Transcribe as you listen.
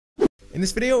In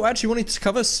this video, I actually wanted to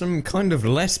cover some kind of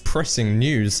less pressing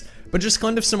news, but just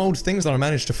kind of some old things that I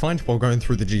managed to find while going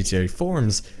through the GTA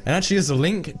forums, and actually there's a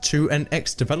link to an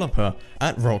ex-developer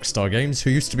at Rockstar Games who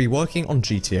used to be working on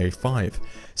GTA 5.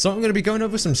 So I'm going to be going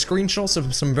over some screenshots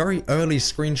of some very early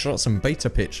screenshots and beta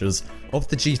pictures of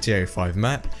the GTA 5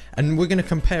 map, and we're going to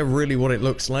compare really what it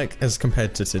looks like as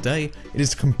compared to today. It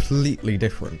is completely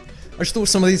different. I just thought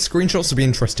some of these screenshots would be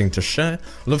interesting to share.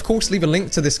 I'll of course leave a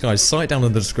link to this guy's site down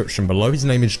in the description below. His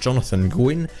name is Jonathan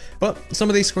Gwynn, but some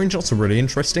of these screenshots are really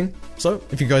interesting. So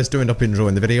if you guys do end up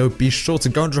enjoying the video, be sure to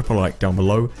go and drop a like down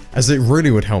below, as it really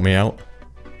would help me out.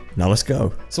 Now let's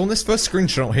go. So on this first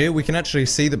screenshot here, we can actually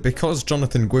see that because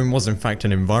Jonathan Gwynn was in fact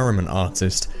an environment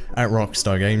artist at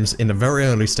Rockstar Games in the very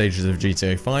early stages of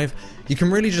GTA 5, you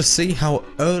can really just see how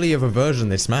early of a version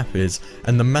this map is,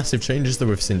 and the massive changes that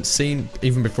we've since seen,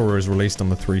 even before it was released on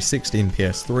the 360 and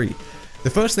PS3. The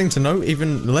first thing to note,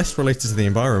 even less related to the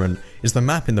environment, is the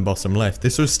map in the bottom left.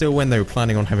 This was still when they were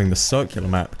planning on having the circular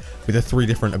map, with the 3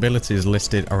 different abilities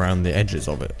listed around the edges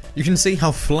of it. You can see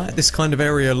how flat this kind of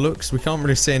area looks. We can't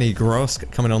really see any grass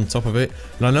coming on top of it,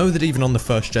 and I know that even on the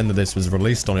first gen that this was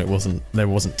released on, there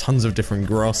wasn't tons of different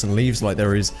grass and leaves like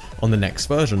there is on the next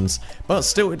versions, but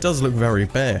still it does look very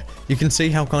bare. You can see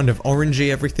how kind of orangey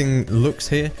everything looks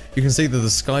here. You can see that the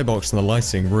skybox and the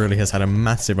lighting really has had a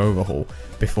massive overhaul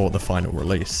before the final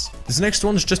release. This next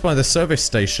one's just by the service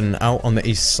station out on the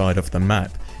east side of the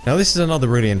map. Now this is another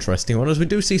really interesting one, as we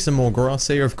do see some more grass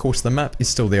here. Of course the map is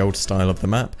still the old style of the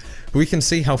map, but we can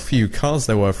see how few cars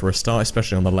there were for a start,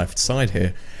 especially on the left side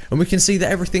here. And we can see that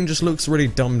everything just looks really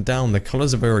dumbed down. The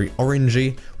colours are very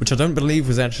orangey, which I don't believe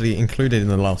was actually included in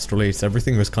the last release.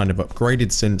 Everything was kind of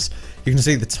upgraded since. You can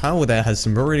see the tower there has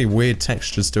some really weird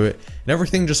textures to it, and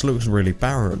everything just looks really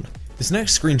barren. This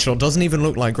next screenshot doesn't even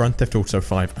look like Grand Theft Auto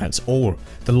 5 at all.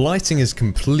 The lighting is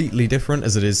completely different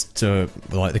as it is to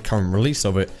like the current release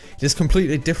of it. It is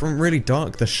completely different, really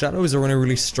dark. The shadows are in a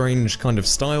really strange kind of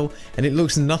style, and it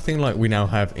looks nothing like we now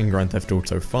have in Grand Theft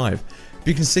Auto 5.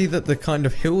 You can see that the kind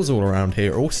of hills all around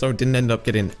here also didn't end up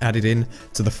getting added in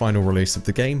to the final release of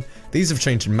the game. These have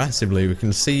changed massively. We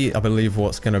can see, I believe,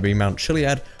 what's going to be Mount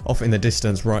Chiliad off in the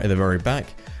distance right at the very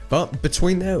back. But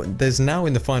between there's now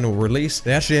in the final release,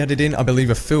 they actually added in, I believe,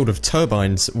 a field of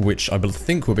turbines, which I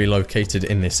think will be located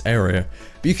in this area.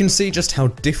 But you can see just how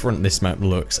different this map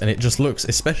looks, and it just looks,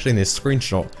 especially in this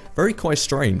screenshot, very quite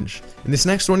strange. In this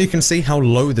next one, you can see how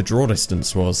low the draw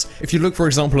distance was. If you look, for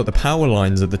example, at the power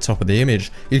lines at the top of the image,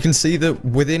 you can see that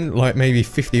within like maybe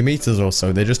 50 meters or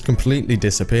so, they just completely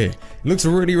disappear. It looks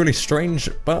really, really strange,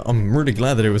 but I'm really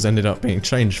glad that it was ended up being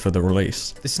changed for the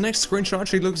release. This next screenshot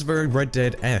actually looks very Red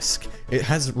Dead-esque. It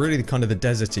has really kind of the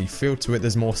deserty feel to it.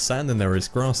 There's more sand than there is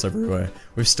grass everywhere.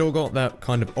 We've still got that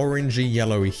kind of orangey,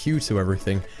 yellowy hue to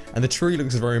everything, and the tree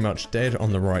looks very much dead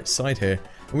on the right side here.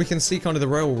 And we can see kind of the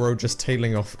railroad just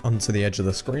tailing off onto the edge of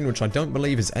the screen, which I don't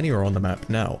believe is anywhere on the map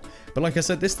now. But like I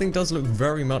said, this thing does look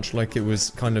very much like it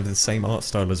was kind of the same art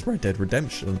style as Red Dead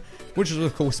Redemption, which is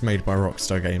of course made by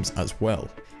Rockstar Games as well.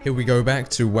 Here we go back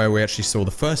to where we actually saw the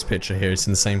first picture here. It's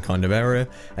in the same kind of area,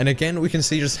 and again we can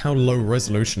see just how low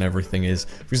resolution everything is.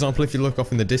 For example, if you look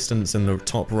off in the distance in the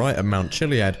top right at Mount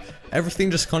Chiliad,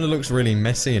 everything just kind of looks really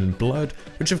messy and blurred,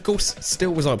 which of course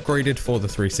still was upgraded for the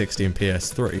 360 and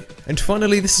PS3. And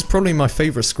finally, this is probably my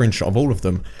favourite screenshot of all of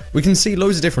them. We can see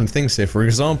loads of different things here. For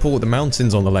example, the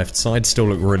mountains on the left side still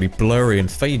look really blurry and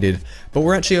faded, but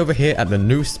we're actually over here at the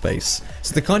new space.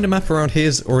 So the kind of map around here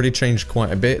has already changed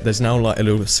quite a bit. There's now like a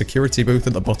little security booth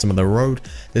at the bottom of the road.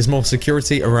 There's more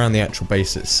security around the actual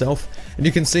base itself, and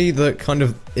you can see that kind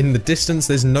of in the distance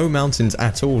there's no mountains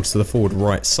at all to the forward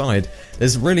right side.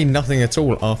 There's really nothing at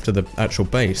all after the actual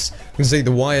base. You can see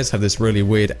the wires have this really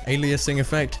weird aliasing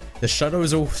effect. The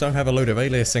shadows also have a load of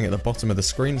aliasing at the bottom of the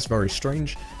screen. It's very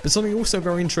strange. But something also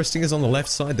very interesting is on the left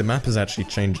side, the map has actually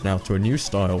changed now to a new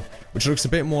style, which looks a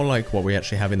bit more like what we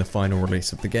actually have in the final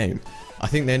release of the game. I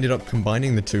think they ended up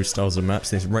combining the two styles of maps,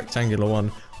 this rectangular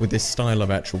one with this style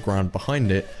of actual ground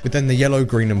behind it, with then the yellow,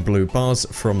 green and blue bars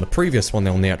from the previous one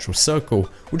on the actual circle,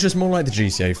 which is more like the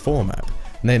GTA 4 map.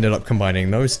 And they ended up combining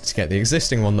those to get the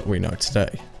existing one that we know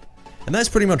today. And that's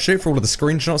pretty much it for all of the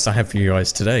screenshots I have for you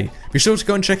guys today. Be sure to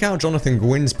go and check out Jonathan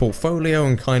Gwynn's portfolio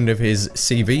and kind of his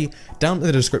CV down in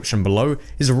the description below.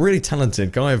 He's a really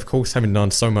talented guy, of course, having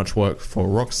done so much work for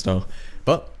Rockstar.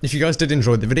 But if you guys did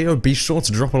enjoy the video, be sure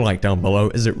to drop a like down below,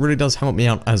 as it really does help me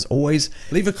out as always.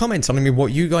 Leave a comment telling me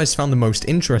what you guys found the most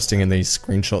interesting in these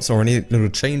screenshots, or any little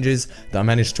changes that I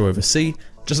managed to oversee,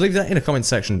 Just leave that in the comment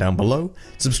section down below,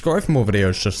 subscribe for more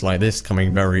videos just like this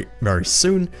coming very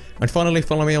soon, and finally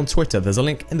follow me on Twitter. There's a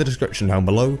link in the description down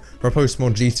below where I post more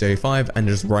GTA 5 and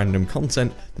just random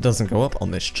content that doesn't go up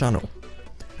on this channel.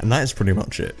 And that is pretty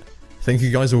much it. Thank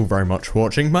you guys all very much for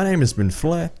watching. My name has been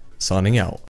Flair, signing out.